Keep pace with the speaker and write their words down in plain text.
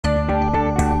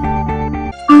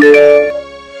नमस्कार,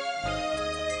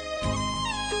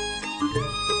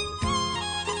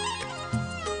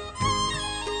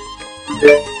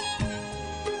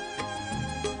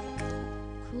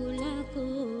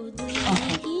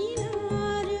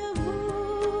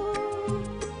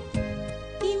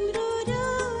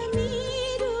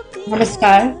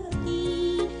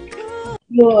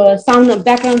 यो sound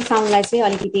background साउन्डलाई चाहिँ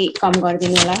अलिकति कम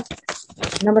गरिदिनु होला।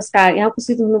 नमस्कार, यहाँ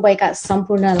उपस्थित हुनुभएका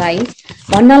सम्पूर्णलाई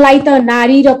भन्नलाई त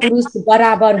नारी र पुरुष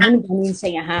बराबर हुन् भनिन्छ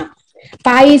यहाँ।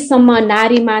 पाएसम्म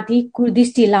नारीमाथि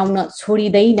कुदृष्टि लाउन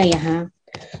छोडिँदैन यहाँ।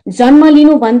 जन्म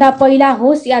लिनुभन्दा पहिला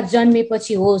होस् या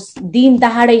जन्मेपछि होस्, दिन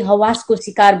दहाडै हवासको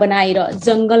शिकार बनाएर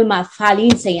जंगलमा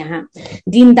फालिन्छ यहाँ।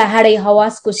 दिन दहाडै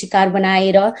हवासको शिकार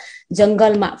बनाएर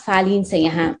जंगलमा फालिन्छ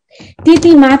यहाँ।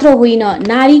 त्यति मात्र होइन,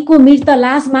 नारीको मृत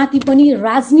लासमाथि पनि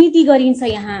राजनीति गरिन्छ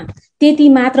यहाँ। त्यति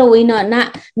मात्र होइन,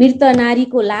 मृत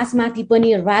नारीको लासमाथि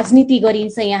पनि राजनीति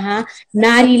गरिन्छ यहाँ।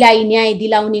 नारीलाई न्याय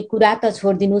दिलाउने कुरा त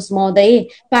छोडिदिनुस् महोदय,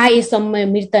 पाएसम्म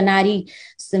मृत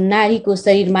नारीको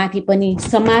शरीरमाथि पनि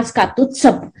समाजका तुच्छ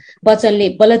वचनले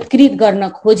बलात्कृत गर्न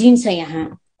खोजिन्छ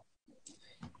यहाँ।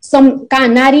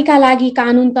 नारीका लागि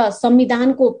कानून त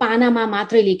संविधानको पानामा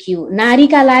मात्रै लेखियो।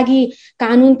 नारीका लागि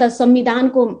कानून त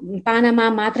संविधानको पानामा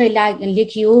मात्रै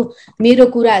लेखियो। मेरो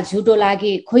कुरा झुटो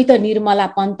लागे, खोइ त निर्मला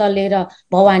पन्तले र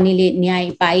भवानीले न्याय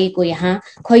पाएको यहाँ।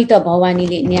 खोइ त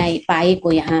भवानीले न्याय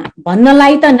पाएको यहाँ।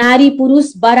 भन्नलाई त नारी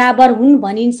पुरुष बराबर हुन्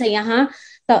भनिन्छ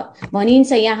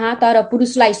यहाँ, तर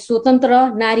पुरुषलाई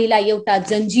स्वतन्त्र, नारीलाई एउटा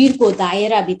जन्जिरको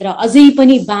दायराभित्र अझै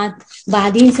पनि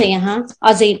बाँधिन्छ यहाँ,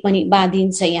 अझै पनि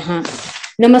बाँधिन्छ यहाँ।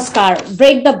 नमस्कार,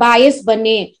 ब्रेक द बायस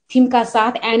भन्ने थीमका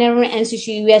साथ NRN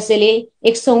NCC-USA ले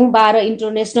 112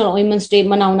 इन्टरनेशनल वुमेन्स डे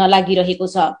मनाउन लागिरहेको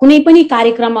छ। कुनै पनि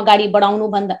कार्यक्रम अगाडि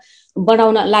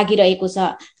बढाउन लागिरहेको छ।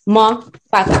 म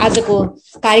आजको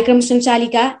कार्यक्रम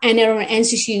सञ्चालिका NRN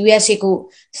NCC-USA को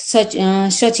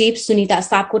सचिव सुनिता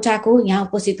सापकोटाको यहाँ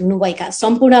उपस्थित हुनुभएका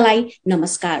सम्पूर्णलाई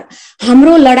नमस्कार।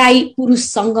 हाम्रो लडाई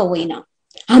पुरुषसँग होइन,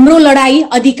 हाम्रो लडाई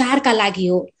अधिकारका लागि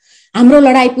हो। हाम्रो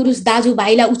लडाई पुरुष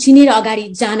दाजुभाइलाई उछिनेर अगाडि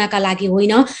जानका लागि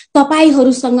होइन,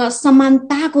 तपाईहरुसँग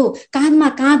समानताको काँधमा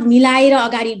काँध मिलाएर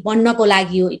अगाडि बढ्नको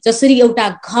लागि हो। जसरी एउटा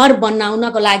घर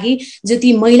बनाउनको लागि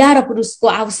जति महिला र पुरुषको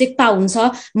आवश्यकता हुन्छ,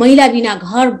 महिला बिना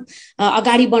घर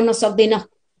अगाडि बढ्न सक्दैन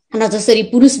र जसरी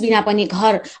पुरुष बिना पनि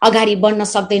घर अगाडि बढ्न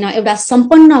सक्दैन। एउटा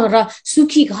सम्पन्न र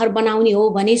सुखी घर बनाउने हो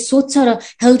भने, स्वच्छ र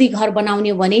हेल्दी घर बनाउने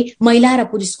हो भने महिला र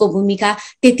पुरुषको भूमिका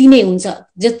त्यति नै हुन्छ।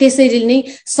 त्यसैले नै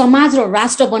समाज र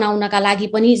राष्ट्र बनाउनका लागि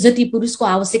पनि जति पुरुषको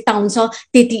आवश्यकता हुन्छ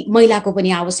त्यति महिलाको पनि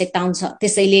आवश्यकता हुन्छ।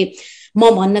 त्यसैले म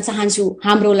भन्न चाहन्छु,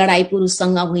 हाम्रो लडाई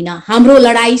पुरुषसँग होइन, हाम्रो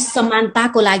लडाई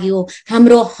समानताको लागि हो,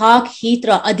 हाम्रो हक हित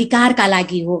र अधिकारका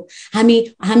लागि हो। हामी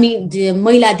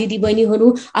महिला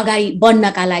दिदीबहिनीहरू अगाडि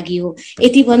बढ्नका लागि हो।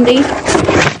 यति भन्दै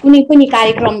कुनै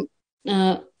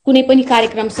पनि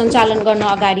कार्यक्रम सञ्चालन गर्न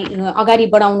अगाडि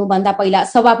बढाउनु भन्दा पहिला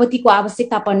सभापतिको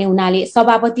आवश्यकता पर्ने हुनाले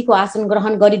सभापतिको आसन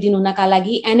ग्रहण गरिदिनुका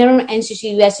लागि NRN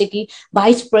NCC-USA की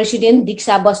भाइस प्रेसिडेन्ट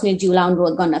दीक्षा बस्नेतज्यूलाई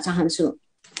अनुरोध गर्न चाहन्छु।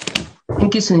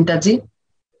 थ्यांक यू सुनिता जी।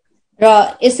 र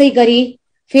यसै गरी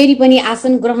फेरि पनि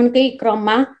आसन ग्रहणकै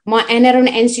क्रममा म NRN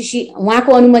NCC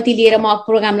उहाँको अनुमति लिएर म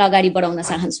प्रोग्रामलाई अगाडि बढाउन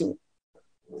चाहन्छु।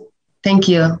 Thank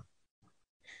you.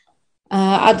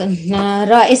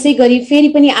 र यसै गरी फेरि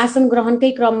पनि आसन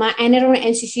ग्रहणकै क्रममा NRN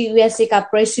NCC-USA का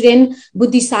प्रेसिडेन्ट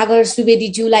बुद्धिसागर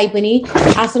सुवेदीज्यूलाई पनि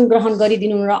आसन ग्रहण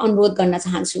गरिदिनु र अनुरोध गर्न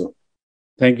चाहन्छु।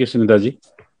 Thank you Sunita G.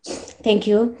 Thank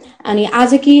you. अनि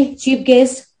आजकी चीफ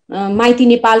गेस्ट माइती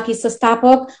नेपालकी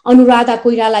संस्थापक अनुराधा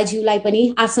कोइराला ज्यूलाई पनि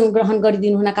आसन ग्रहण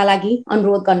गरिदिनु हुनका लागि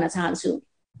अनुरोध गर्न चाहन्छु।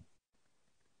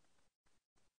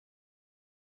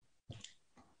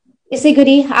 यसै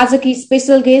गरी आजकी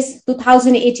स्पेशल गेस्ट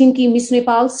 2018 की मिस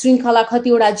नेपाल श्रृंखला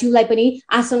खतिवडा ज्यूलाई पनि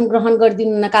आसन ग्रहण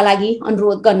गरिदिनु हुनका लागि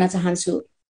अनुरोध गर्न चाहन्छु।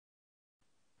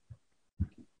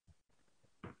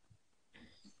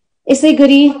 यसै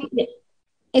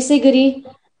गरी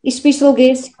special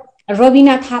guest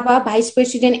Ravina Thapa vice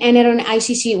president NRN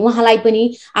ICC उहाँलाई पनि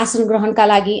आसन ग्रहणका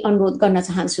लागि अनुरोध गर्न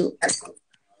चाहन्छु।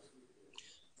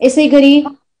 यसै गरी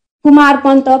Kumar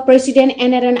Pant president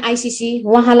NRN ICC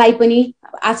उहाँलाई पनि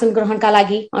आसन ग्रहणका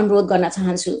लागि अनुरोध गर्न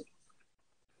चाहन्छु।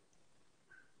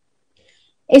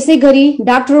 यसै गरी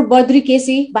doctor Badri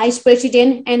KC vice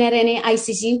president NRN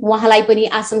ICC उहाँलाई पनि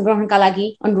आसन ग्रहणका लागि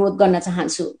अनुरोध गर्न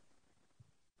चाहन्छु।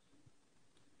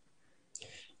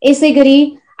 यसै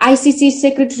गरी ICC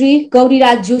सेक्रेटरी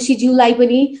गौरीराज जोशीज्यूलाई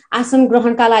पनि आसन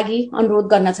ग्रहणका लागि अनुरोध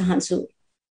गर्न चाहन्छु।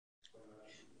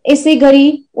 यसै गरी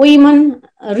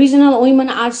regional women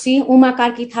RC Uma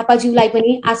Karki थापाज्यूलाई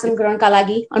पनि आसन ग्रहणका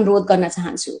लागि अनुरोध गर्न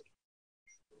चाहन्छु।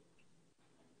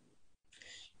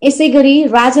 यसै गरी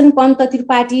Rajan Pant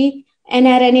Tripathi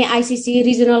NRN ICC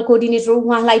regional coordinator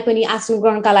उहाँलाई पनि आसन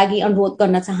ग्रहणका लागि अनुरोध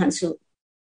गर्न चाहन्छु।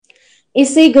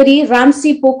 यसैगरी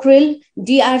रामसी पोखरेल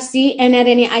DRC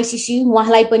NRN ICC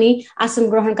उहाँलाई पनि आसन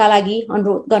ग्रहणका लागि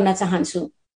अनुरोध गर्न चाहन्छु।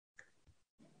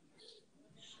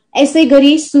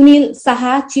 यसैगरी Sunil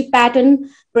Shah chief pattern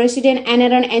president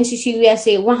NRN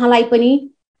NCC-USA उहाँलाई पनि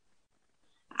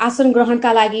आसन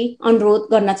ग्रहणका लागि अनुरोध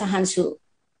गर्न चाहन्छु।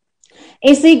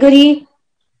 यसैगरी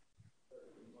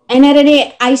NRN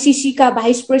ICC का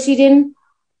भाइस प्रेसिडेन्ट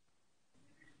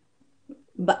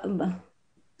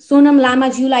सोनम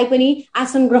लामाज्यूलाई पनि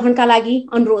आसन ग्रहणका लागि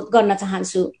अनुरोध गर्न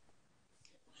चाहन्छु।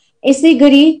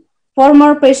 यसैगरी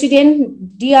फर्मर प्रेसिडेन्ट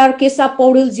DR केशव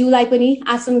पौडेलज्यूलाई पनि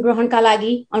आसन ग्रहणका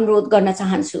लागि अनुरोध गर्न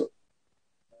चाहन्छु।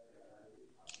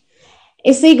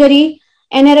 यसैगरी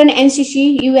NRN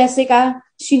NCC-USA का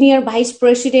सिनियर भाइस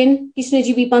प्रेसिडेन्ट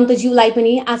कृष्णजीवी पन्तज्यूलाई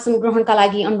पनि आसन ग्रहणका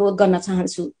लागि अनुरोध गर्न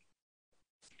चाहन्छु।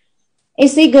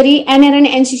 यसैगरी NRN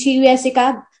NCC-USA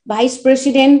का भाइस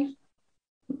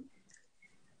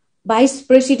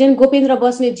प्रेसिडेन्ट गोपेन्द्र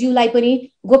बस्नेतज्यूलाई पनि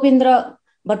गोपेन्द्र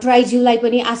भट्टराईज्यूलाई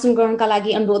पनि आसन ग्रहणका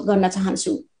लागि अनुरोध गर्न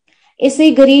चाहन्छु।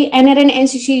 यसैगरी NRN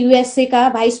NCC-USA का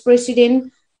भाइस प्रेसिडेन्ट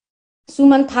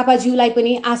सुमन थापाज्यूलाई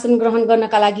पनि आसन ग्रहण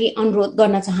गर्नका लागि अनुरोध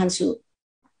गर्न चाहन्छु।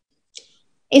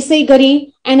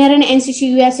 यसैगरी NRN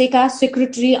NCC-USA का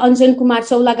सेक्रेटरी अञ्जन कुमार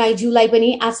चौलागाईज्यूलाई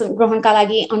पनि आसन ग्रहणका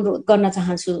लागि अनुरोध गर्न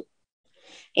चाहन्छु।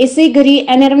 यसैगरी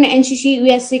NRN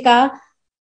NCC-USA का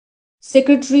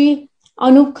सेक्रेटरी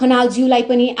अनुप खनालज्यूलाई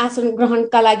पनि आसन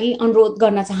ग्रहणका लागि अनुरोध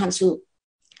गर्न चाहन्छु।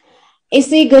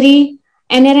 यसैगरी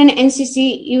NRN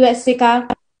NCC-USA का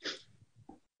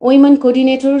वुमेन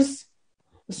कोअर्डिनेटर्स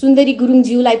सुन्दरी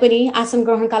गुरुङज्यूलाई पनि आसन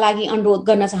ग्रहणका लागि अनुरोध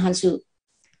गर्न चाहन्छु।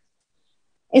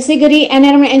 यसैगरी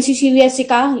NRN NCC-USA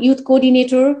का युथ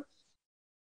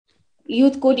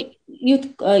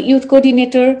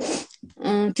कोअर्डिनेटर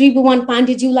त्रिभुवन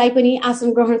पाण्डेज्यूलाई पनि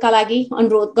आसन ग्रहणका लागि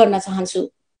अनुरोध गर्न चाहन्छु।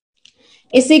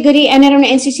 यसैगरी NRN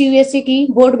NCC-USA की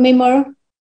बोर्ड मेम्बर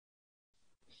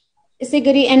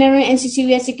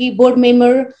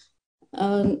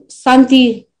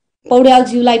शान्ति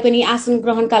पौड्यालज्यूलाई पनि आसन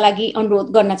ग्रहणका लागि अनुरोध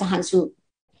गर्न चाहन्छु।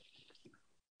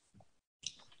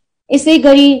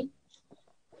 यसैगरी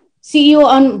CEO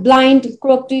अन ब्लाइन्ड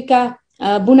क्रोक्टीका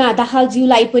बुना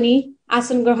दाहालज्यूलाई पनि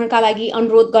आसन ग्रहणका लागि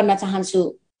अनुरोध गर्न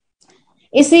चाहन्छु।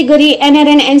 यसैगरी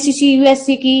NRN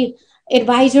NCC-USA की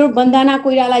एडभाइजर वन्दना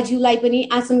कोइराला ज्यूलाई पनि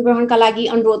आसन ग्रहणका लागि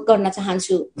अनुरोध गर्न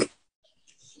चाहन्छु।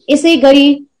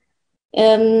 यसैगरी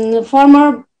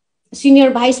former senior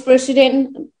vice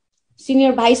president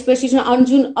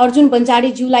Arjun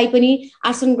बन्जारी ज्यूलाई पनि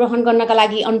आसन ग्रहण गर्नका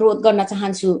लागि अनुरोध गर्न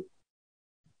चाहन्छु।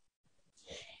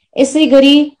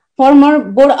 यसैगरी former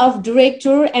board of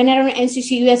director NRN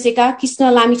NCC-USA का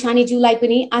कृष्ण लामिछाने ज्यूलाई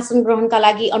पनि आसन ग्रहणका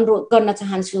लागि अनुरोध गर्न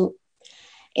चाहन्छु।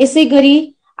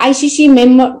 यसैगरी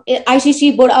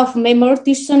ICC बोर्ड अफ मेम्बर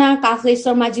तिर्सना काफ्ले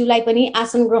शर्माज्यूलाई पनि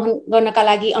आसन ग्रहण गर्नका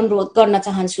लागि अनुरोध गर्न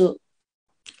चाहन्छु।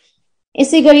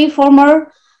 यसैगरी फर्मर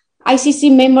ICC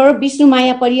मेम्बर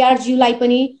विष्णुमाया परियारज्यूलाई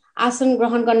पनि आसन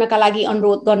ग्रहण गर्नका लागि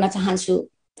अनुरोध गर्न चाहन्छु।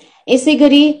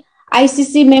 यसैगरी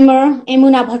ICC मेम्बर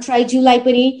यमुना भट्टराईज्यूलाई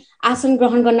पनि आसन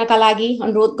ग्रहण गर्नका लागि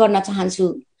अनुरोध गर्न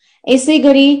चाहन्छु।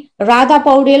 यसैगरी Radha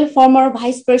Paudel former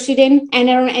vice president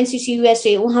NRN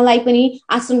NCC-USA उहाँलाई पनि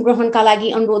आसन ग्रहणका लागि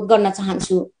अनुरोध गर्न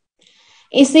चाहन्छु।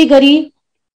 यसैगरी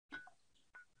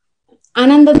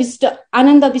आनन्द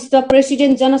विष्ट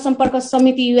प्रेसिडेन्ट जनसम्पर्क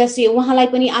समिति USA उहाँलाई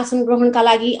पनि आसन ग्रहणका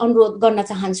लागि अनुरोध गर्न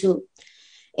चाहन्छु।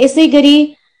 यसैगरी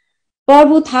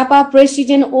प्रभु थापा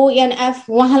प्रेसिडेन्ट ONF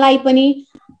उहाँलाई पनि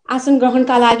आसन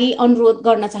ग्रहणका लागि अनुरोध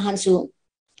गर्न चाहन्छु।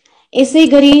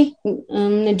 यसैगरी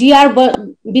DR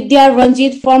विद्या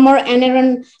Ranjit former NRN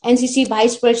NCC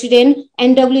vice president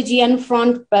NWGN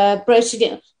front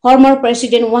former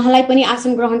president उहाँलाई पनि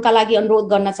आसन ग्रहणका लागि अनुरोध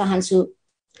गर्न चाहन्छु।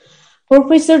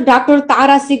 प्रोफेसर डाक्टर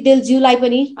तारा सिग्देल ज्यूलाई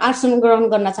पनि आसन ग्रहण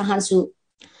गर्न चाहन्छु।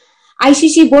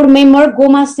 ICC board member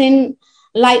Goma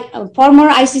सेनलाई former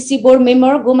ICC board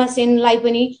member Goma सेनलाई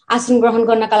पनि आसन ग्रहण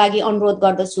गर्नका लागि अनुरोध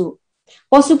गर्दछु।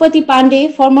 Pashupati Pandey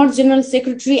former general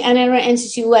secretary NRN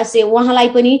NCC-USA उहाँलाई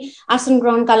पनि आसन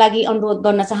ग्रहणका लागि अनुरोध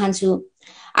गर्न चाहन्छु।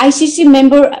 ICC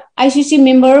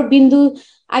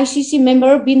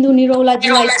मेम्बर बिन्दु निरौला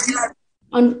ज्यूलाई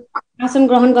आसन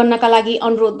ग्रहण गर्नका लागि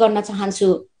अनुरोध गर्न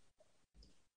चाहन्छु।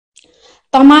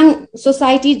 Tamang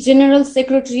society general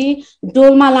secretary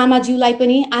Dolma लामाज्यूलाई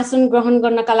पनि आसन ग्रहण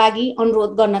गर्नका लागि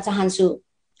अनुरोध गर्न चाहन्छु।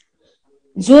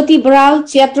 ज्योति बराल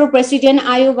च्याप्टर प्रेसिडेन्ट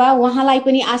आयोवा उहाँलाई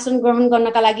पनि आसन ग्रहण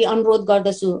गर्नका लागि अनुरोध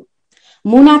गर्दछु।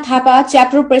 मुना थापा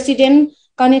च्याप्टर प्रेसिडेन्ट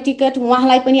कनेटिकट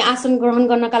उहाँलाई पनि आसन ग्रहण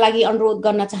गर्नका लागि अनुरोध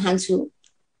गर्न चाहन्छु।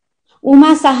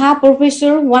 उमा शाह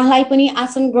प्रोफेसर उहाँलाई पनि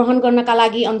आसन ग्रहण गर्नका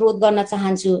लागि अनुरोध गर्न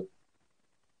चाहन्छु।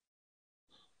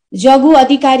 जगु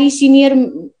अधिकारी सिनियर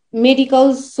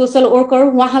मेडिकल सोशल वर्कर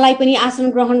उहाँलाई पनि आसन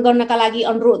ग्रहण गर्नका लागि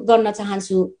अनुरोध गर्न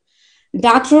चाहन्छु।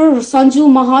 डाक्टर सञ्जु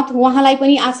महत उहाँलाई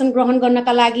पनि आसन ग्रहण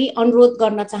गर्नका लागि अनुरोध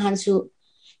गर्न चाहन्छु।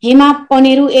 Hema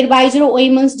Paneru adviser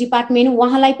women's department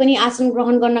उहाँलाई पनि आसन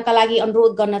ग्रहण गर्नका लागि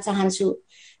अनुरोध गर्न चाहन्छु।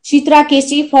 Chitra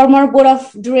KC former board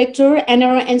of director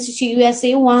NRN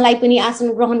NCC-USA उहाँलाई पनि आसन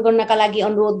ग्रहण गर्नका लागि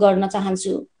अनुरोध गर्न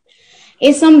चाहन्छु।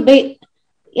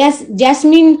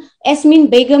 यास्मिन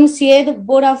बेगम Syed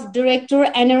board of director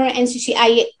NRN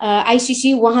NCC-ICC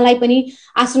उहाँलाई पनि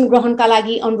आसन ग्रहणका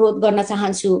लागि अनुरोध गर्न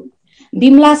चाहन्छु।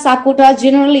 Bimala Sapkota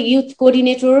general youth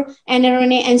coordinator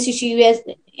NRN NCC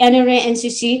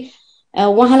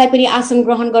उहाँलाई पनि आसन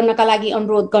ग्रहण गर्नका लागि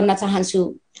अनुरोध गर्न चाहन्छु।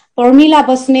 Parmila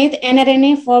Basnet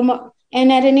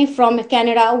NRNA from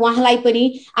Canada उहाँलाई पनि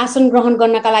आसन ग्रहण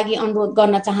गर्नका लागि अनुरोध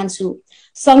गर्न चाहन्छु।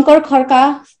 Shankar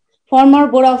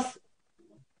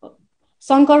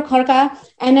Khadka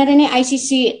NRN ICC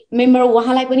member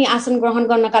उहाँलाई पनि आसन ग्रहण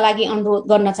गर्नका लागि अनुरोध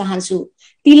गर्न चाहन्छु।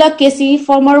 तिलक KC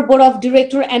former board of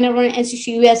director NRN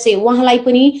NCC-USA उहाँलाई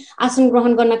पनि आसन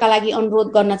ग्रहण गर्नका लागि अनुरोध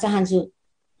गर्न चाहन्छु।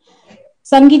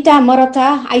 संगीता मराठा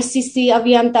ICC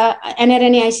अभियन्ता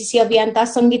NRN ICC अभियन्ता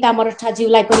संगीता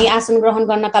मराठाज्यूलाई पनि आसन ग्रहण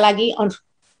गर्नका लागि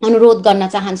अनुरोध गर्न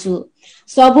चाहन्छु।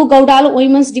 सबु गौडाल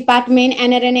वुमेन्स डिपार्टमेन्ट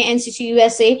NRN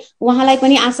NCC-USA उहाँलाई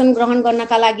पनि आसन ग्रहण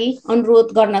गर्नका लागि अनुरोध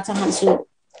गर्न चाहन्छु।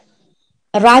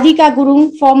 Radhika Gurung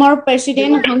former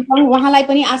president Hong Kong उहाँलाई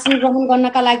पनि आसन ग्रहण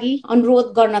गर्नका लागि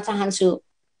अनुरोध गर्न चाहन्छु।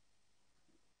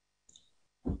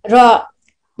 र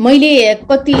मैले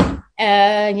कति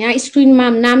यहाँ स्क्रिनमा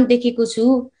नाम देखेको छु।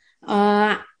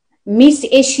 Miss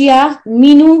Asia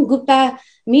Minu Gupta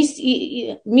miss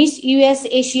US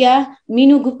Asia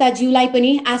Minu Gupta ज्यूलाई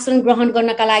पनि आसन ग्रहण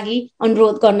गर्नका लागि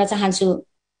अनुरोध गर्न चाहन्छु।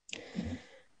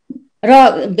 र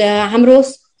हाम्रो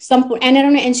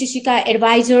NRN NCC का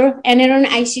एडभाइजर NRN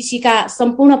ICC का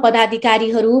सम्पूर्ण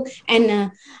पदाधिकारीहरू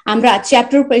हाम्रा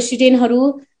च्याप्टर प्रेसिडेन्टहरू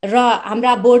र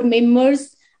हाम्रा बोर्ड मेम्बर्स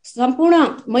सम्पूर्ण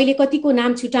मैले कतिको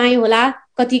नाम छुटाएँ होला,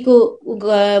 कतिको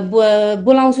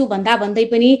बोलाउँछु भन्दा भन्दै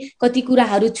पनि कति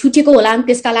कुराहरू छुटेको होला,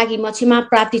 त्यसका लागि म क्षमा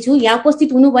प्रार्थी छु। यहाँ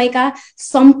उपस्थित हुनुभएका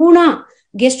सम्पूर्ण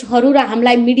गेस्टहरू र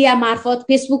हामीलाई मिडिया मार्फत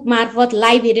फेसबुक मार्फत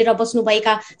लाइभ हेरेर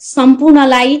बस्नुभएका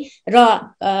सम्पूर्णलाई र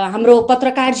हाम्रो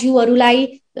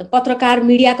पत्रकारज्यूहरूलाई पत्रकार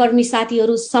मिडिया कर्मी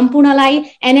साथीहरू सम्पूर्णलाई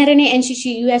NRN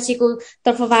NCC-USA को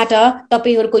तर्फबाट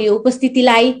तपाईहरुको यो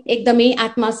उपस्थितिलाई एकदमै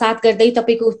आत्मसात गर्दै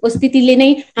तपाईको उपस्थितिले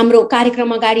नै हाम्रो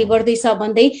कार्यक्रम अगाडि बढ्दैछ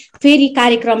भन्दै फेरि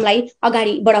कार्यक्रमलाई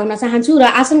अगाडि बढाउन चाहन्छु र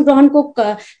आसन ग्रहणको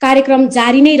कार्यक्रम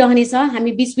जारी नै रहनेछ।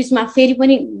 हामी बीचबीचमा फेरि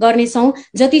पनि गर्ने छौं,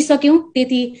 जति सक्यौं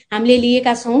त्यति हामीले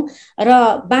लिएका छौं र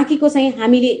बाँकीको चाहिँ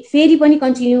हामीले फेरि पनि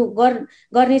कन्टिन्यू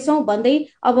गर्ने छौं भन्दै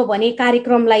अब भने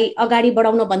कार्यक्रमलाई अगाडि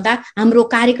बढाउन भन्दा हाम्रो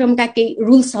कार्यक्रमका केही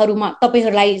रुल्सहरुमा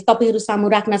तपाईहरु सामु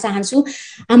राख्न चाहन्छु।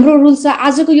 हाम्रो रुल्स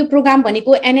आजको यो प्रोग्राम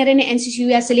भनेको NRN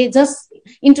NCC-USA ले जस्ट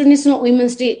इन्टरनेशनल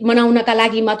वुमेन्स डे मनाउनका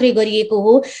लागि मात्रै गरिएको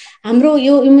हो। हाम्रो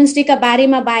यो वुमेन्स डे का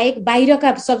बारेमा बाहेक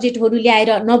बाहिरका सब्जेक्टहरु ल्याएर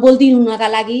नबोल्दिनुका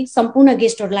लागि सम्पूर्ण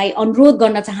गेस्टहरुलाई अनुरोध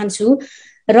गर्न चाहन्छु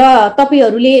र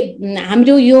तपाईहरुले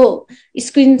हाम्रो यो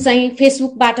स्क्रिन चाहिँ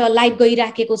फेसबुकबाट लाइभ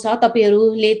गइराखेको छ,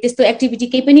 तपाईहरुले त्यस्तो एक्टिभिटी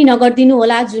केही पनि नगर्दिनु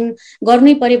होला। जुन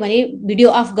गर्नै पर्यो भने भिडियो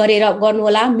अफ गरेर गर्नु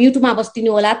होला, म्युटमा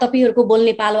बस्दिनु होला। तपाईहरुको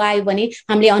बोल्ने पालो आयो भने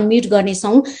हामीले अनम्युट गर्ने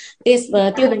छौं,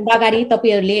 त्यो भन्दा अगाडि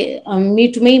तपाईहरुले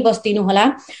म्युटमै बस्दिनु होला।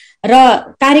 र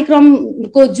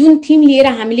कार्यक्रमको जुन थीम लिएर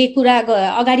हामीले कुरा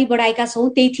अगाडि बढाएका छौं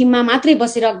त्यही थीममा मात्रै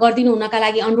बसेर गर्दिनु हुनका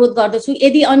लागि अनुरोध गर्दछु।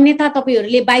 यदि अन्यथा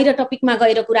तपाईहरुले बाहिर टपिकमा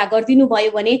गएर कुरा गर्दिनु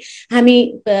भयो भने हामी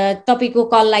तपाईको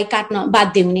कललाई काट्न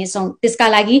बाध्य हुनेछौं। त्यसका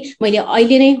लागि मैले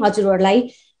अहिले नै हजुरहरुलाई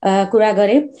कुरा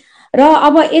गरे र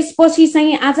अब यसपछि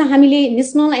चाहिँ आज हामीले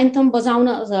नेशनल एन्थम बजाउन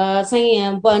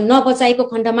चाहिँ नबचाएको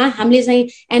खण्डमा हामीले चाहिँ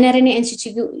NRN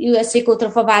NCC-USA को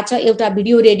तर्फबाट एउटा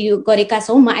भिडियो रेडी गरेका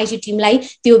छौं। म आईटी टिमलाई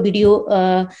त्यो भिडियो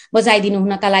बजाइदिनु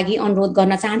हुनका लागि अनुरोध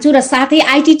गर्न चाहन्छु र साथै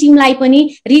आईटी टिमलाई पनि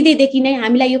हृदयदेखि नै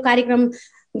हामीलाई यो कार्यक्रम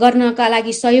गर्नका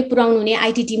लागि सहयोग पुर्याउनु हुने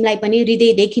आईटी टिमलाई पनि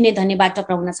हृदयदेखि नै धन्यवाद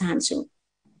टक्राउन चाहन्छु।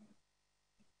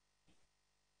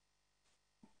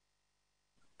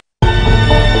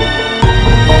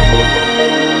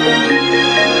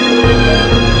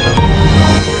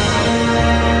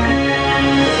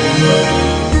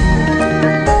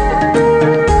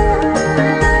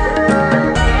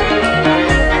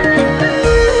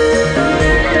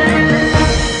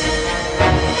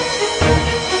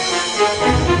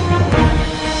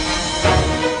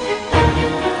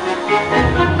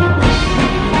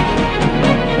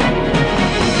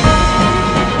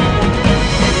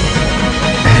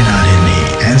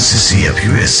 NCC of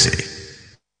USA.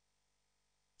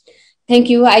 Thank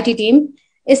you, IT team.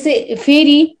 यसै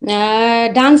फेरि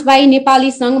डान्स बाई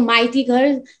नेपाली संघ माइती घर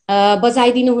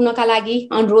बजाइदिनु हुनका लागि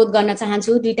अनुरोध गर्न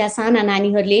चाहन्छु। दुईटा साना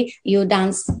नानीहरूले यो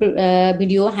डान्स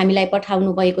भिडियो हामीलाई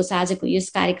पठाउनु भएको छ आजको यस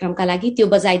कार्यक्रमका लागि। त्यो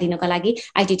बजाइदिनका लागि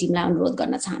आइटी टिमलाई अनुरोध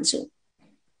गर्न चाहन्छु।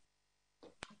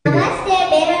 नमस्ते,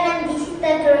 मेरो नाम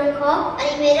दिसिता गुरुङ हो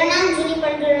अनि मेरो नाम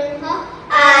जुनिपर गुरुङ हो।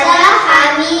 आज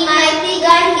हामी माइती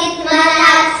घर गीतमा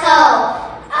नाच्छौँ।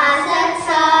 आशा छ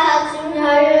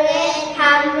हजुरहरूले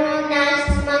हाम्रो नाच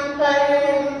मन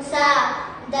पराउनुहुन्छ।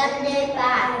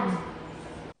 धन्यवाद।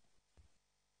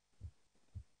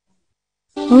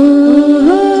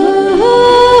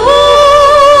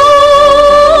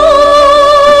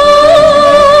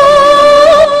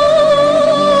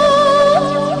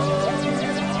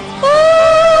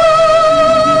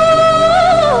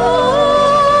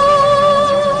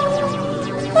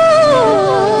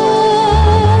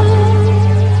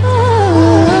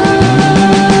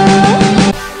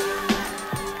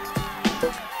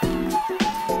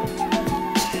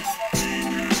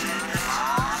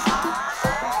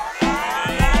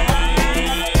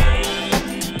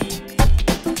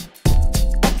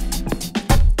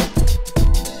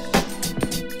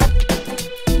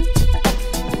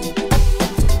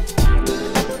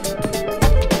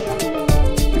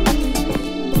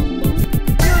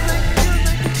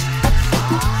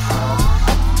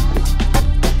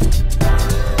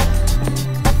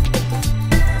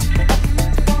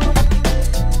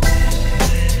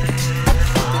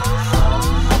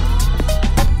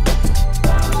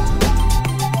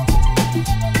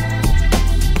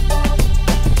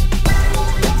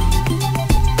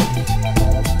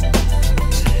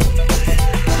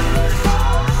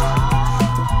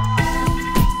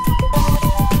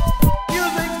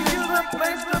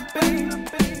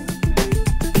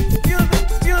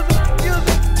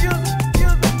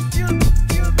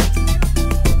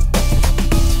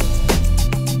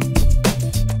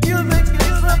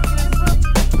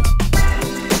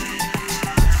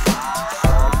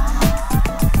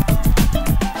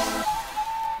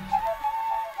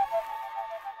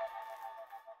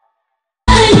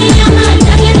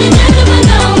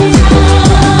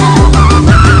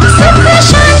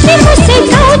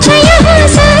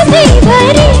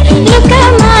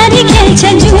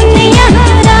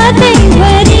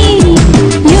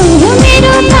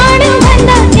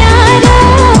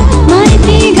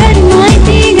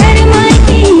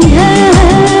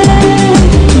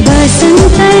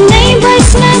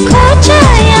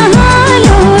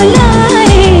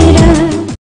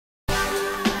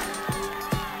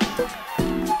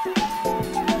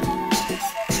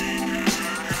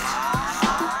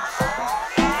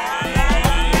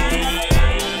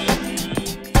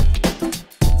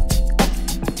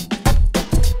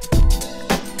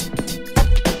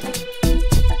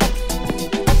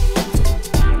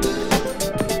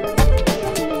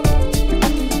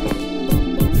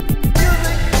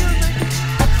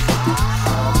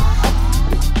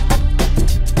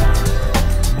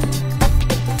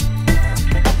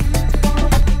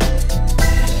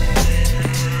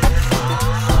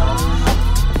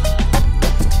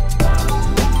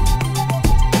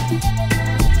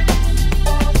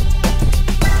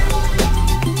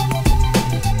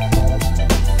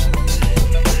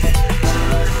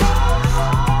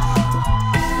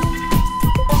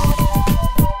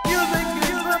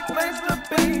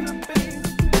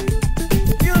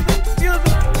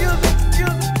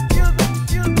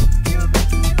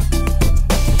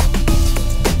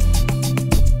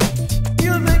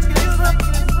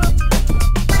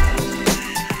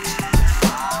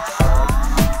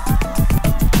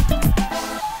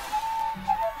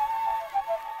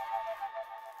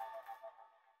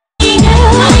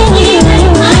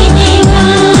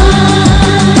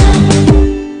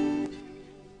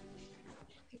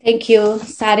 Thank you.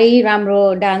 साह्रै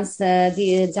राम्रो डान्स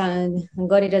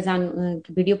गरेर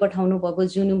भिडियो पठाउनु भएको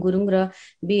जुनु गुरुङ र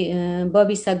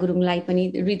बबिसा गुरुङलाई पनि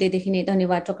हृदयदेखि नै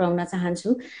धन्यवाद टक्राउन चाहन्छु।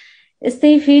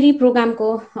 यस्तै फेरि प्रोग्रामको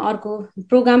अर्को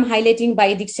programme हाइलाइटिङ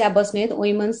by Diksha Basnet,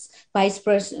 women's vice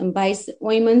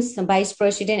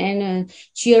president and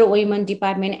chair women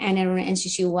department NRN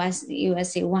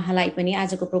NCC-USA, उहाँलाई पनि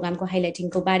आजको प्रोग्रामको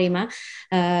हाइलाइटिङको बारेमा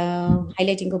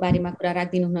कुरा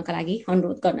राखिदिनु हुनका लागि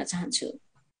अनुरोध गर्न चाहन्छु।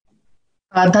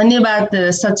 धन्यवाद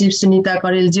सचिव सुनिता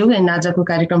करेलज्यू, आजको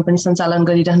कार्यक्रम पनि सञ्चालन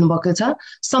गरिरहनु भएको छ।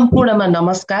 सम्पूर्णमा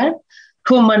नमस्कार।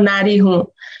 हो म नारी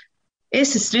हुँ,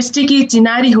 यस सृष्टिकी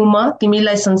चिनारी हुँ म,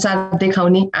 तिमीलाई संसार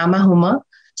देखाउने आमा हुँ म।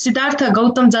 सिद्धार्थ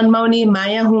गौतम जन्माउने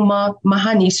माया हुँ म,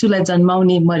 महान यीशुलाई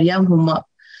जन्माउने मरियम हुँ म।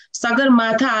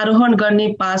 सगरमाथा आरोहण गर्ने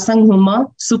पासाङ हुँ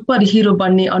म, सुपर हिरो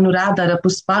बन्ने अनुराधा र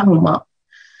पुष्पा हुँ म।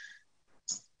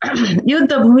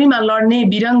 युद्ध भूमिमा लड्ने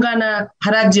वीरङ्गना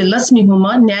राज्य लक्ष्मी हुँ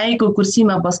म, न्यायको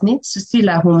कुर्सीमा बस्ने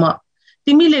सुशीला हुँ म।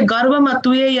 तिमीले गर्वमा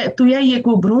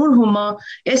तुयाइएको भ्रूण हुँ म,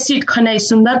 एसिड खनाई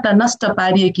सुन्दरता नष्ट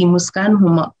पारिएकी मुस्कान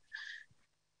हुँ म।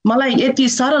 मलाई यति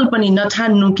सरल पनि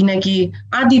नठान्नु, किनकि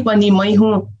आदि पनि मै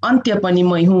हुँ, अन्त्य पनि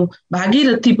मै हुँ,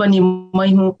 भागीरथी पनि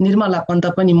मै हुँ, निर्मला पन्त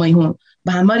पनि मै हुँ,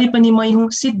 भामरी पनि मै हुँ,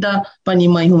 सिद्ध पनि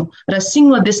मै हुँ, र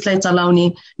सिंह देशलाई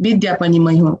चलाउने विद्या पनि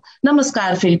मै हुँ।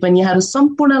 नमस्कार फेरि पनि यहाँहरू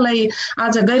सम्पूर्णलाई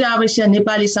आज गैर आवासीय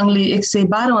नेपाली सङ्घले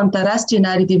 112औं अन्तर्राष्ट्रिय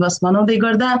नारी दिवस मनाउँदै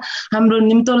गर्दा हाम्रो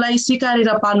निम्तोलाई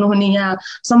स्वीकारेर पाल्नुहुने यहाँ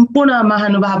सम्पूर्ण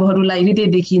महानुभावहरूलाई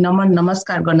हृदयदेखि नमन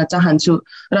नमस्कार गर्न चाहन्छु।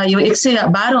 र यो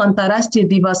 112औं अन्तर्राष्ट्रिय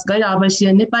दिवस गैर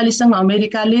आवासीय नेपाली सङ्घ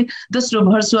अमेरिकाले दोस्रो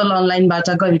भर्चुअल अनलाइनबाट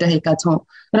गरिरहेका छौँ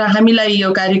र हामीलाई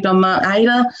यो कार्यक्रममा आएर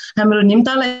हाम्रो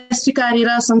निम्तालाई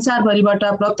स्वीकारेर संसारभरिबाट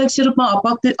प्रत्यक्ष रूपमा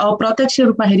अप्रत्यक्ष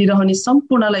रूपमा हेरिरहने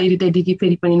सम्पूर्णलाई हृदयदेखि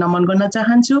फेरि पनि नमन गर्न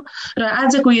चाहन्छु। र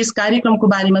आजको यस कार्यक्रमको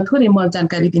बारेमा थोरै म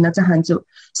जानकारी दिन चाहन्छु।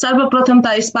 सर्वप्रथम त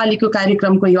यसपालिको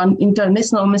कार्यक्रमको यो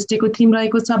इन्टरनेसनल होमस्टेको थिम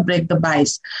रहेको छ ब्रेक द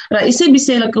बाइस, र यसै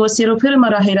विषयको सेरोफेरोमा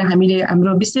रहेर हामीले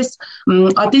हाम्रो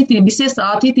विशेष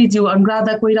अतिथिज्यू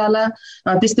अनुराधा कोइराला,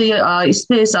 त्यस्तै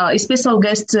स्पेशल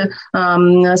गेस्ट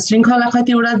श्रृङ्खला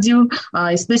खतिवडा ज्यू,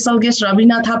 स्पेशल गेस्ट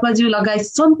रविना थापाज्यू लगायत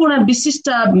सम्पूर्ण विशिष्ट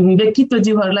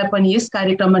व्यक्तित्वज्यूहरूलाई पनि यस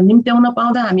कार्यक्रममा निम्त्याउन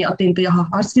पाउँदा हामी अत्यन्तै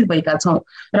हर्षित भएका छौँ।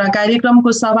 र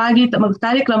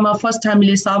कार्यक्रममा फर्स्ट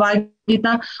हामीले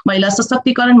सहभागिता, महिला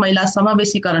सशक्तिकरण, महिला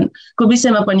समावेशीकरणको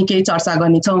विषयमा पनि केही चर्चा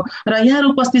गर्नेछौँ। र यहाँ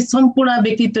उपस्थित सम्पूर्ण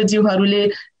व्यक्तित्वज्यूहरूले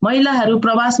महिलाहरू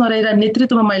प्रवासमा रहेर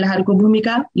नेतृत्वमा महिलाहरूको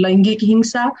भूमिका, लैङ्गिक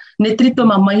हिंसा,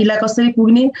 नेतृत्वमा महिला कसरी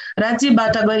पुग्ने,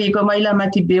 राज्यबाट गरिएको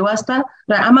महिलामाथि व्यवस्था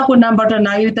र आमाको नामबाट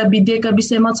नागरिकता विधेयकका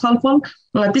विषयमा छलफल,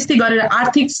 त्यस्तै गरेर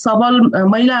आर्थिक सबल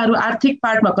महिलाहरू आर्थिक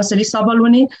पार्टमा कसरी सबल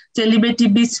हुने, सेलिब्रेटी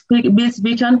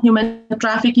बेच ह्युमन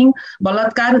ट्राफिकिङ,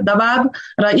 बलात्कार, दबाव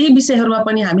र यी विषयहरूमा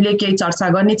पनि हामीले केही चर्चा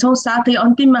गर्नेछौँ। साथै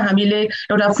अन्तिममा हामीले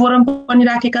एउटा फोरम पनि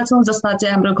राखेका छौँ जसमा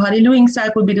चाहिँ हाम्रो घरेलु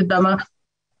हिंसाको विरुद्धमा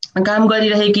काम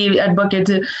गरिरहेकी एडभोकेट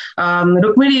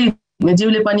रुक्मिणी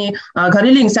ज्यूले पनि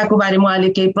घरेलु हिंसाको बारेमा उहाँले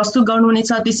केही प्रस्तुत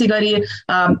गर्नुहुनेछ। त्यसै गरी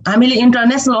हामीले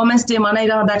इन्टरनेसनल वुमेन्स डे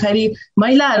मनाइरहँदाखेरि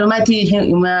महिलाहरूमाथि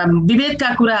विभेदका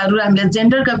कुराहरू, हामीले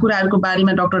जेन्डरका कुराहरूको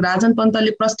बारेमा डाक्टर राजन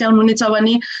पन्तले प्रस्ट्याउनुहुनेछ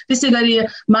भने, त्यसै गरी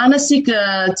मानसिक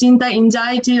चिन्ता,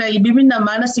 इन्जाइटी र विभिन्न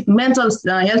मानसिक मेन्टल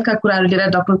हेल्थका कुराहरू लिएर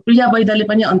डाक्टर प्रिया वैद्यले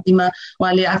पनि अन्तिममा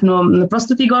उहाँले आफ्नो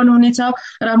प्रस्तुति गर्नुहुनेछ।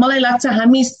 र मलाई लाग्छ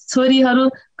हामी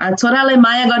छोरालाई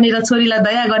माया गर्ने र छोरीलाई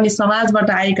दया गर्ने समाजबाट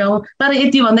आएका हौँ, तर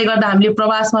यति भन्दै गर्दा हामीले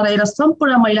प्रवासमा रहेर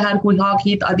सम्पूर्ण महिलाहरूको हक,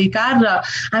 हित, अधिकार र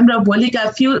हाम्रो भोलिका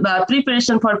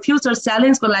प्रिपेरेसन फर फ्युचर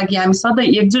च्यालेन्जको लागि हामी सधैँ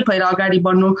एकजुट भएर अगाडि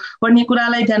बढ्नुपर्ने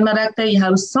कुरालाई ध्यानमा राख्दै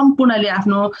यहाँहरू सम्पूर्णले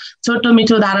आफ्नो छोटो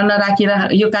मिठो धारणा राखेर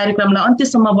यो कार्यक्रमलाई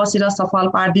अन्त्यसम्म बसेर सफल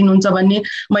पारिदिनुहुन्छ भन्ने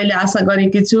मैले आशा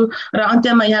गरेकी छु। र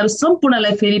अन्त्यमा यहाँहरू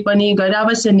सम्पूर्णलाई फेरि पनि गैर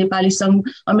आवासीय नेपाली सङ्घ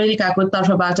अमेरिकाको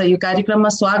तर्फबाट यो कार्यक्रममा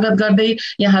स्वागत गर्दै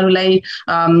यहाँहरूलाई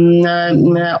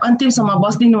अन्तिमसम्म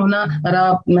बस्दिनु हुन र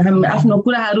आफ्नो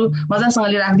कुराहरू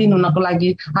मजासँगले राखिदिनु हुनको लागि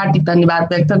हार्दिक धन्यवाद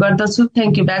व्यक्त गर्दछु।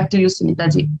 Thank you. Back to you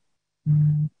सुनिताजी।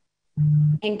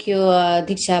 Thank you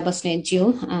दीक्षा बस्नेतज्यू,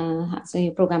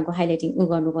 यो प्रोग्रामको हाइलाइटिङ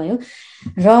गर्नुभयो।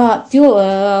 र त्यो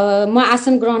म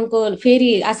आसन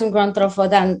ग्रहणतर्फ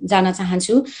जान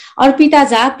चाहन्छु। अर्पिता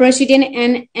झा, प्रेसिडेन्ट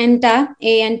एन्टा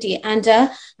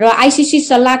र आइसिसी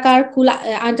सल्लाहकार कुला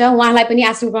आन्टा, उहाँलाई पनि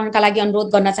आसन ग्रहणका लागि अनुरोध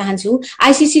गर्न चाहन्छु।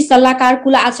 आइसिसी सल्लाहकार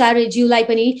कुला आचार्यज्यूलाई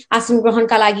पनि आसन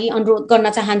ग्रहणका लागि अनुरोध गर्न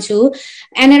चाहन्छु।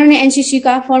 NRN NCC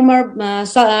का फर्मर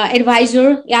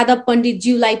एडभाइजर यादव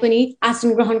पण्डितज्यूलाई पनि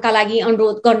आसन ग्रहणका लागि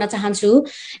अनुरोध गर्न चाहन्छु।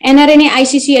 NRN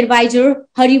आइसिसी एडभाइजर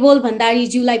हरिबोल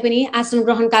भण्डारीज्यूलाई पनि आसन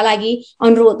ग्रहणका लागि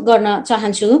अनुरोध गर्न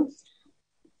चाहन्छु।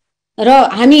 र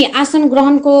हामी आसन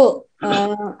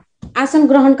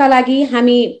ग्रहणका लागि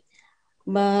हामी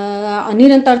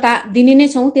निरन्तरता दिने नै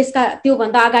छौँ।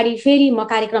 त्योभन्दा अगाडि फेरि म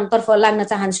कार्यक्रमतर्फ लाग्न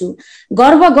चाहन्छु।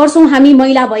 गर्व गर्छौँ हामी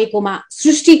महिला भएकोमा,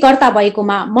 सृष्टिकर्ता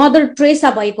भएकोमा, मदर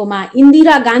ट्रेसा भएकोमा,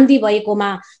 इन्दिरा गान्धी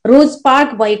भएकोमा, रोज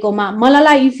पार्क भएकोमा,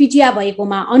 मलाला युफिजिया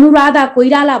भएकोमा, अनुराधा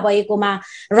कोइराला भएकोमा,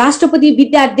 राष्ट्रपति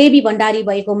विद्यादेवी भण्डारी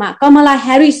भएकोमा, कमला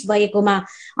ह्यारिस भएकोमा,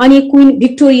 अनि क्वीन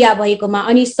भिक्टोरिया भएकोमा,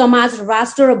 अनि समाज,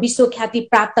 राष्ट्र र विश्व ख्याति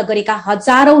प्राप्त गरेका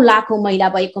हजारौं लाखौं महिला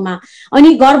भएकोमा,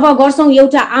 अनि गर्व गर्छौँ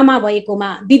एउटा आमा भएकोमा,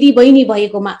 भएकोमा, दिदी बहिनी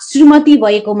भएकोमा, श्रीमती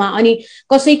भएकोमा अनि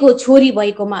कसैको छोरी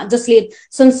भएकोमा, जसले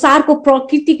संसारको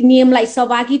प्राकृतिक नियमलाई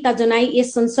सहभागिता जनाई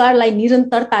यस संसारलाई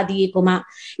निरन्तरता दिएकोमा,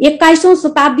 21औं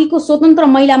शताब्दीको स्वतन्त्र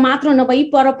महिला मात्र नभई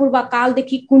परपूर्व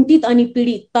कालदेखि कुण्ठित अनि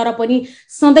पीडित तर पनि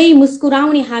सधैँ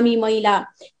मुस्कुराउने हामी महिला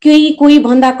कोही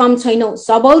भन्दा कम छैनौं,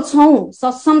 सबल छौं,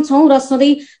 सक्षम छौं र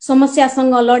सधैँ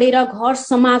समस्यासँग लडेर घर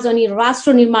समाज अनि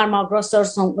राष्ट्र निर्माणमा अग्रसर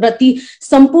छौं र ती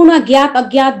सम्पूर्ण ज्ञात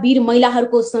अज्ञात वीर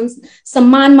महिलाहरूको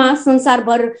सम्मानमा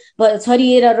संसारभर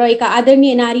छरिएर रहेका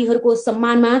आदरणीय नारीहरूको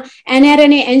सम्मानमा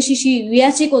NRN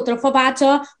NCC-USA को तर्फबाट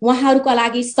उहाँहरूका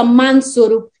लागि सम्मान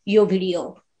स्वरूप यो भिडियो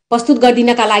प्रस्तुत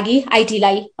गरिदिनका लागि IT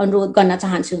लाई अनुरोध गर्न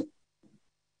चाहन्छु।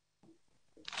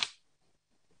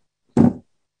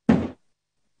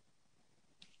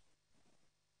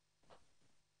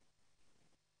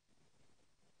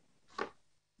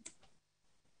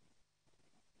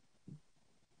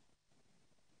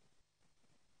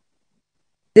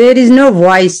 There is no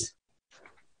voice.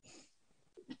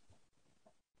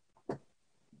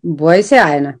 Voice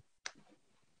आएन।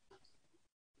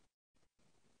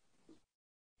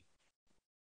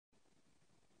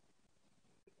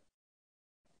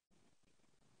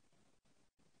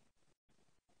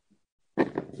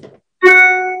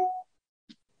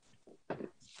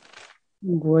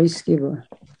 voice के भयो?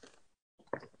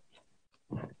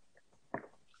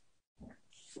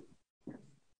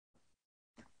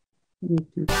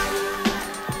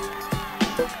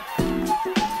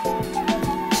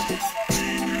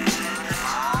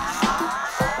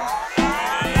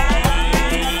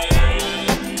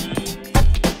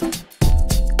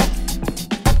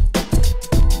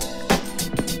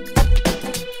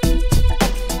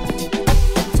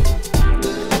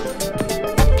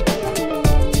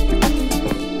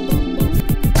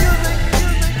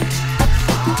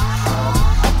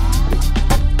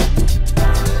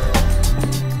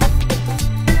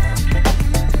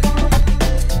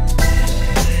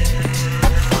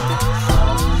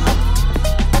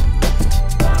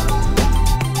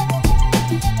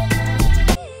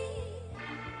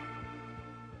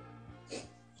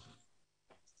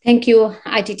 थ्याङ्क यू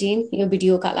IT टिम यो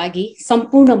भिडियोका लागि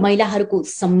सम्पूर्ण महिलाहरूको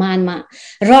सम्मानमा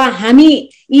र हामी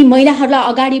यी महिलाहरूलाई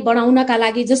अगाडि बढाउनका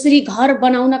लागि जसरी घर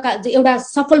बनाउनका एउटा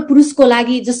सफल पुरुषको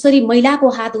लागि जसरी महिलाको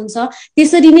हात हुन्छ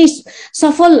त्यसरी नै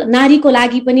सफल नारीको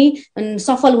लागि पनि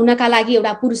सफल हुनका लागि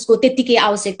एउटा पुरुषको त्यतिकै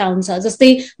आवश्यकता हुन्छ।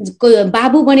 जस्तै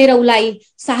बाबु बनेर उलाई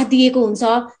साथ दिएको हुन्छ,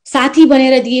 साथी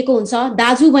बनेर दिएको हुन्छ,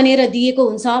 दाजु बनेर दिएको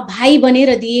हुन्छ, भाइ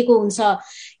बनेर दिएको हुन्छ।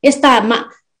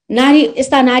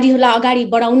 यस्ता नारीहरूलाई अगाडि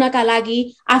बढाउनका लागि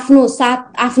आफ्नो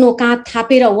साथ आफ्नो काँध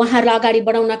थापेर उहाँहरूलाई अगाडि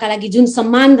बढाउनका लागि जुन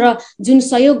सम्मान र जुन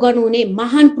सहयोग गर्नुहुने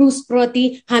महान पुरुषप्रति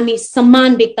हामी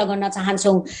सम्मान व्यक्त गर्न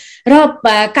चाहन्छौं र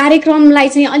कार्यक्रमलाई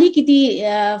चाहिँ अलिकति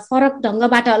फरक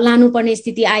ढंगबाट लानुपर्ने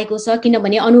स्थिति आएको छ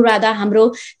किनभने अनुराधा हाम्रो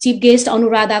चीफ गेस्ट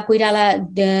अनुराधा कोइराला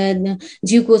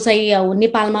ज्यूको चाहिँ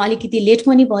नेपालमा अलिकति लेट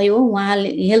पनि भयो। उहाँ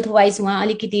हेल्थ वाइज उहाँ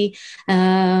अलिकति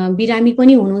बिरामी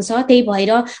पनि हुनुहुन्छ। त्यही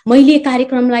भएर मैले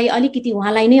कार्यक्रमलाई अलिकति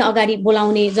उहाँलाई नै अगाडि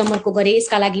बोलाउने जमर्को गरे।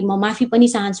 यसका लागि म माफी पनि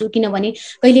चाहन्छु किनभने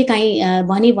कहिलेकाहीँ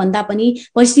भने भन्दा पनि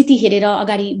परिस्थिति हेरेर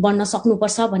अगाडि बढ्न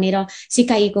सक्नुपर्छ भनेर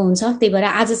सिकाइएको हुन्छ। त्यही भएर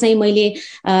आज चाहिँ मैले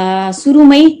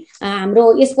सुरुमै हाम्रो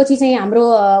यसपछि चाहिँ हाम्रो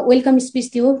वेलकम स्पिच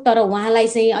थियो तर उहाँलाई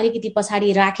चाहिँ अलिकति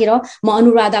पछाडि राखेर म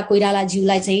अनुराधा कोइराला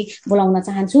ज्यूलाई चाहिँ बोलाउन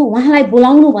चाहन्छु। उहाँलाई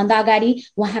बोलाउनु भन्दा अगाडि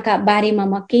उहाँका बारेमा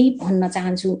म केही भन्न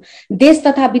चाहन्छु। देश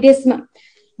तथा विदेशमा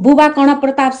बुबा कर्ण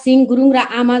प्रताप सिंह गुरुङ र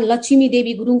आमा लक्ष्मी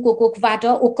देवी गुरुङको कोखबाट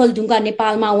ओखलढुङ्गा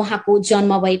नेपालमा उहाँको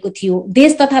जन्म भएको थियो।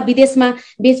 देश तथा विदेशमा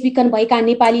बेचबिखन भएका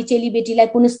नेपाली चेलीबेटीलाई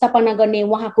पुनर्स्थापना गर्ने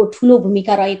उहाँको ठूलो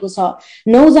भूमिका रहेको छ।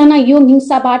 9 जना यौन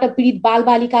हिंसाबाट पीडित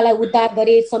बालबालिकालाई उद्धार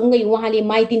गरे सँगै उहाँले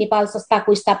माइती नेपाल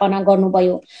संस्थाको स्थापना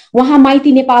गर्नुभयो। उहाँ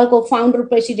माइती नेपालको फाउन्डर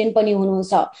प्रेसिडेन्ट पनि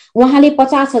हुनुहुन्छ। उहाँले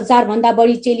 50,000 भन्दा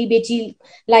बढी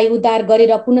चेलीबेटीलाई उद्धार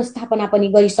गरेर पुनर्स्थापना पनि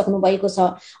गरिसक्नु भएको छ।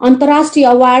 अन्तर्राष्ट्रिय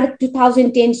अवार्ड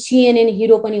 2010 CNN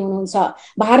हिरो पनि हुनुहुन्छ।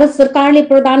 भारत सरकारले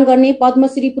प्रदान गर्ने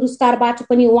पद्मश्री पुरस्कारबाट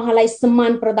पनि उहाँलाई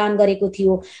सम्मान प्रदान गरेको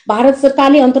थियो। भारत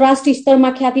सरकारले अन्तर्राष्ट्रिय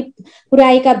स्तरमा ख्याति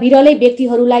पुर्याएका विरलै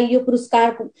व्यक्तिहरूलाई यो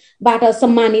पुरस्कारबाट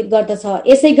सम्मानित गर्दछ।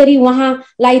 यसैगरी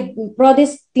उहाँलाई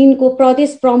प्रदेश 3 को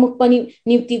प्रदेश प्रमुख पनि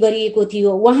नियुक्ति गरिएको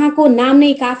थियो। उहाँको नाम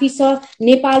नै काफी छ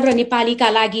नेपाल र नेपालीका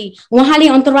लागि। उहाँले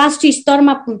अन्तर्राष्ट्रिय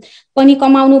स्तरमा पनि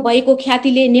कमाउनु भएको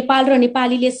ख्यातिले नेपाल र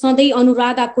नेपालीले सधैँ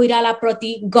अनुराधा कोइराला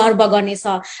प्रति गर्व गर्नेछ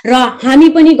र हामी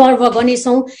पनि गर्व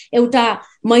गर्नेछौं। एउटा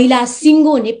महिला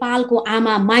सिङ्गो नेपालको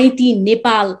आमा माइती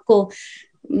नेपालको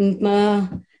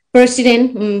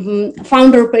president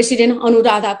founder president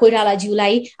Anuradha Koirala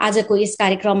ज्यूलाई आजको यस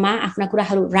कार्यक्रममा आफ्ना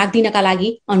कुराहरू राख्दिनका लागि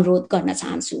अनुरोध गर्न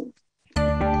चाहन्छु।